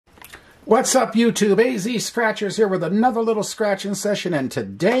What's up, YouTube? AZ Scratchers here with another little scratching session, and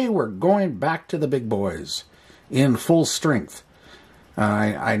today we're going back to the big boys in full strength.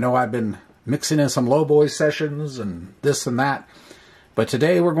 I know I've been mixing in some low boy sessions and this and that, but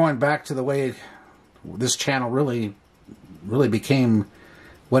today we're going back to the way this channel really became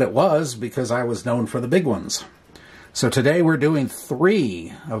what it was, because I was known for the big ones. So today we're doing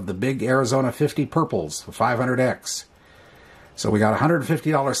 3 of the big Arizona 50 purples, the 500X. So we got a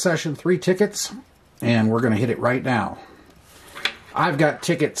 $150 session, 3 tickets, and we're going to hit it right now. I've got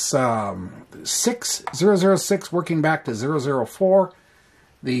tickets 6006 working back to 004.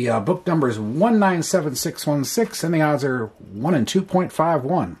 The book number is 197616, and the odds are 1 in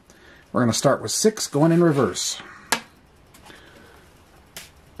 2.51. We're going to start with 6, going in reverse.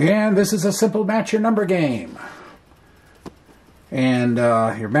 And this is a simple match your number game. And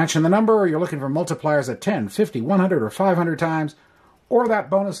you're matching the number, or you're looking for multipliers at 10, 50, 100, or 500 times, or that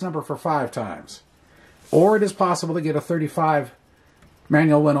bonus number for 5 times. Or it is possible to get a 35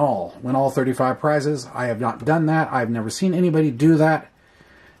 manual win all 35 prizes. I have not done that. I've never seen anybody do that.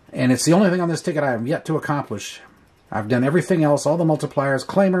 And it's the only thing on this ticket I have yet to accomplish. I've done everything else, all the multipliers,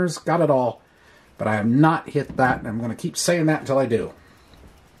 claimers, got it all. But I have not hit that, and I'm going to keep saying that until I do.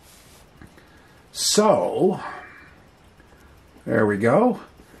 So there we go.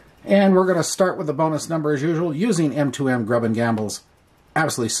 And we're going to start with the bonus number as usual, using M2M Grub and Gamble's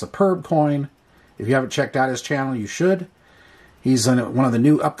absolutely superb coin. If you haven't checked out his channel, you should. He's in one of the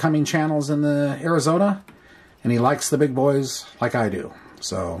new upcoming channels in the Arizona, and he likes the big boys like I do.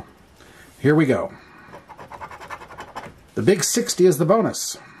 So here we go. The big 60 is the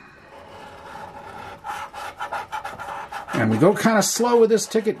bonus. And we go kind of slow with this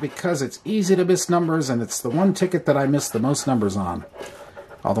ticket because it's easy to miss numbers, and it's the one ticket that I miss the most numbers on.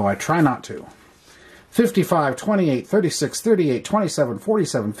 Although I try not to. 55, 28, 36, 38, 27,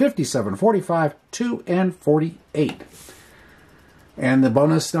 47, 57, 45, 2, and 48. And the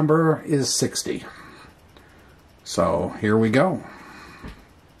bonus number is 60. So here we go.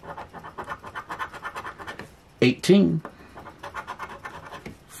 18,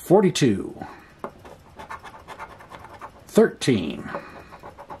 42, 13,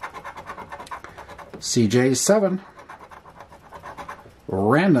 CJ 7,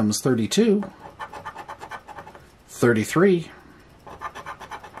 randoms 32, 33,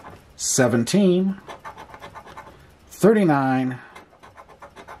 17, 39,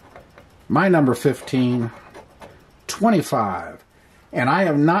 my number 15, 25, and I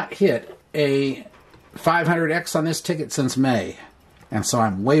have not hit a 500X on this ticket since May, and so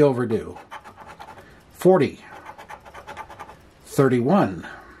I'm way overdue. 40, 31,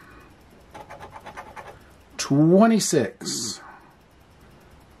 26,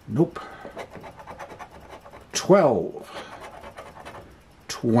 nope, 12,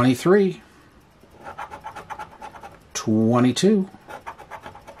 23, 22,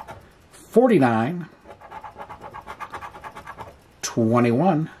 49,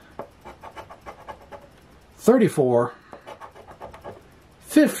 21, 34,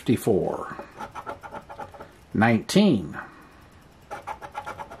 54, 19,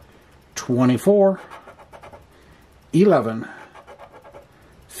 24, 11,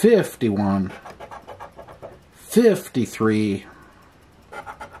 51, 53,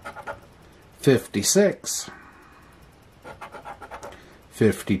 56,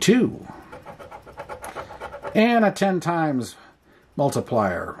 52, and a 10 times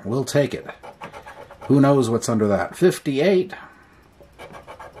multiplier. We'll take it. Who knows what's under that? 58,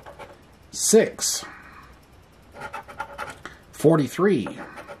 6, 43,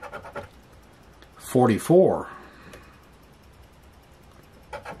 44,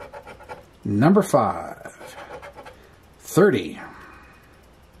 number 5, 30,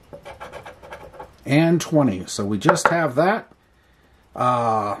 and 20. So we just have that.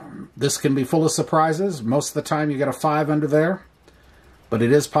 This can be full of surprises. Most of the time you get a 5 under there, but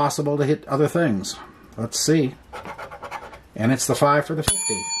it is possible to hit other things. Let's see. And it's the 5 for the 50.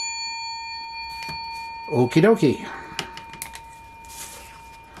 Okie dokie.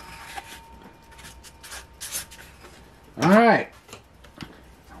 Alright.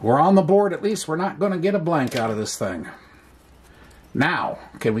 We're on the board at least. We're not going to get a blank out of this thing. Now,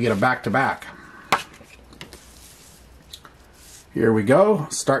 can we get a back-to-back? Here we go.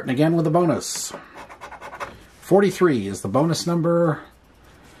 Starting again with the bonus. 43 is the bonus number.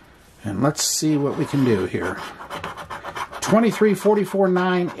 And let's see what we can do here. 23, 44,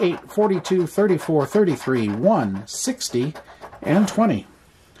 9, 8, 42, 34, 33, 1, 60, and 20.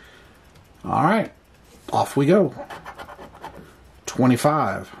 All right. Off we go.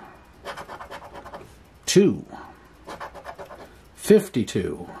 25, 2,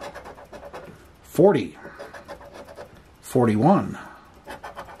 52, 40, 41,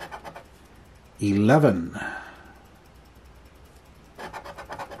 11,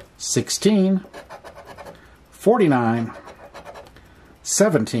 16, 49,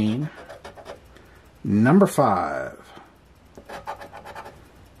 17, number 5,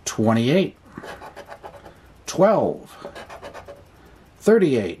 28, 12,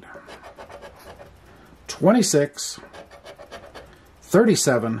 38, 26,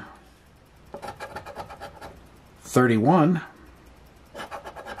 37, 31,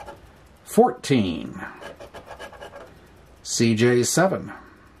 14, CJ 7,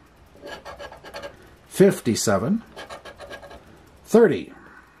 57, 30,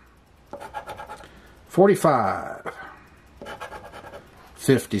 45,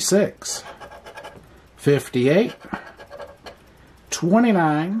 56, 58,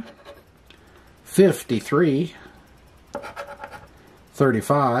 29, 53,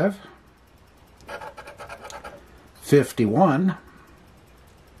 35, 51,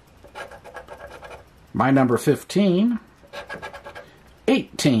 my number 15,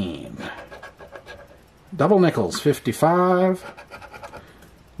 18, double nickels, 55,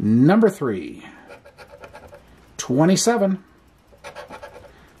 number 3, 27,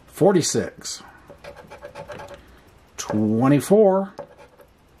 46, 24,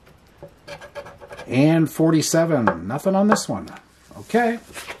 and 47. Nothing on this one. Okay.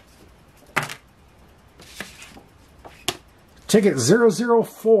 Ticket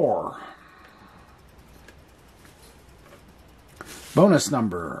 004. Bonus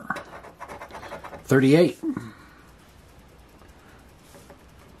number 38.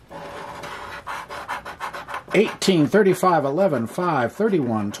 18, 35, 11, 5,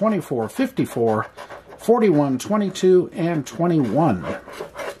 31, 24, 54, 41, 22, and 21. All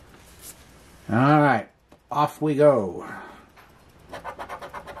right, off we go.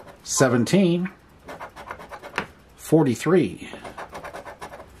 17, 43,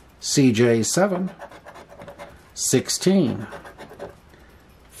 CJ 7, 16,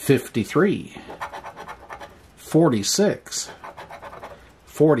 53, 46,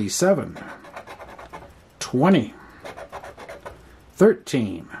 47, 20,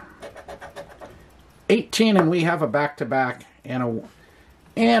 13, 18, and we have a back-to-back and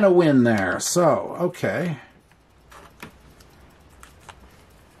a win there. So, okay.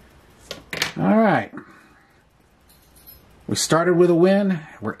 All right. We started with a win.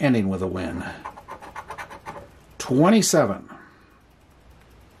 We're ending with a win. 27,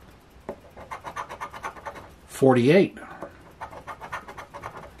 48,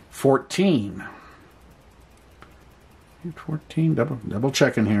 14, 14, double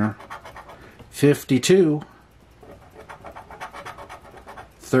checking here, 52,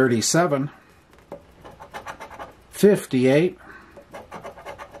 37, 58,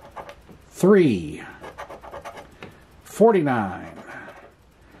 3, 49,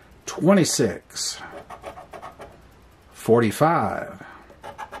 26, 45,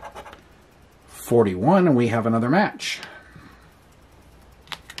 41, and we have another match.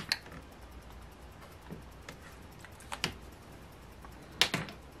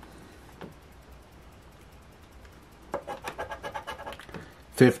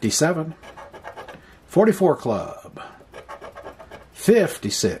 $57, 44 Club,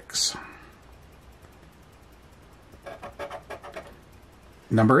 56,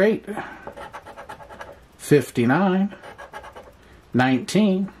 number 8, 59,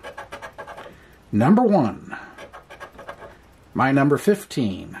 19, number 1, my number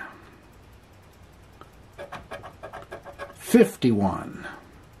 15, 51,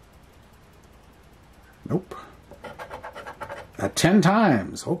 nope, 10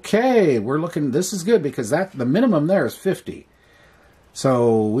 times. Okay, we're looking, this is good because the minimum there is 50.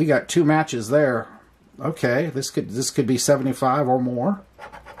 So we got 2 matches there. Okay, this could be 75 or more.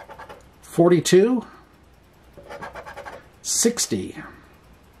 42, 60,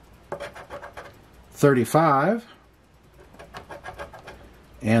 35,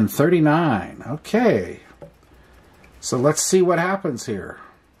 and 39. Okay, so let's see what happens here.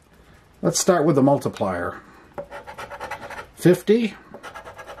 Let's start with the multiplier. 50,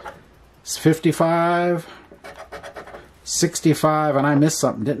 55, 65, and I missed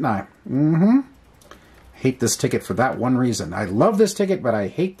something, didn't I? Hate this ticket for that one reason. I love this ticket, but I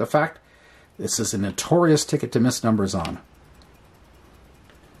hate the fact this is a notorious ticket to miss numbers on.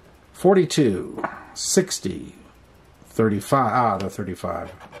 42, 60, 35, the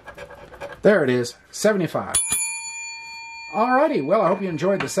 35. There it is, 75. Alrighty, well, I hope you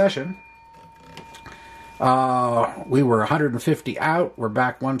enjoyed the session. We were 150 out. We're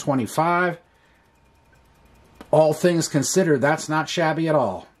back 125. All things considered, that's not shabby at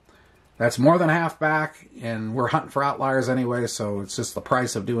all. That's more than half back, and we're hunting for outliers anyway, so it's just the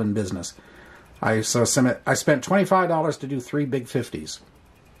price of doing business. I spent $25 to do 3 big 50s.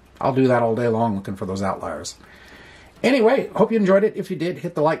 I'll do that all day long looking for those outliers. Anyway, hope you enjoyed it. If you did,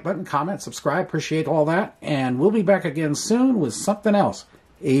 hit the like button, comment, subscribe. Appreciate all that. And we'll be back again soon with something else.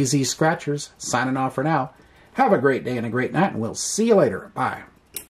 AZ Scratchers signing off for now. Have a great day and a great night, and we'll see you later. Bye.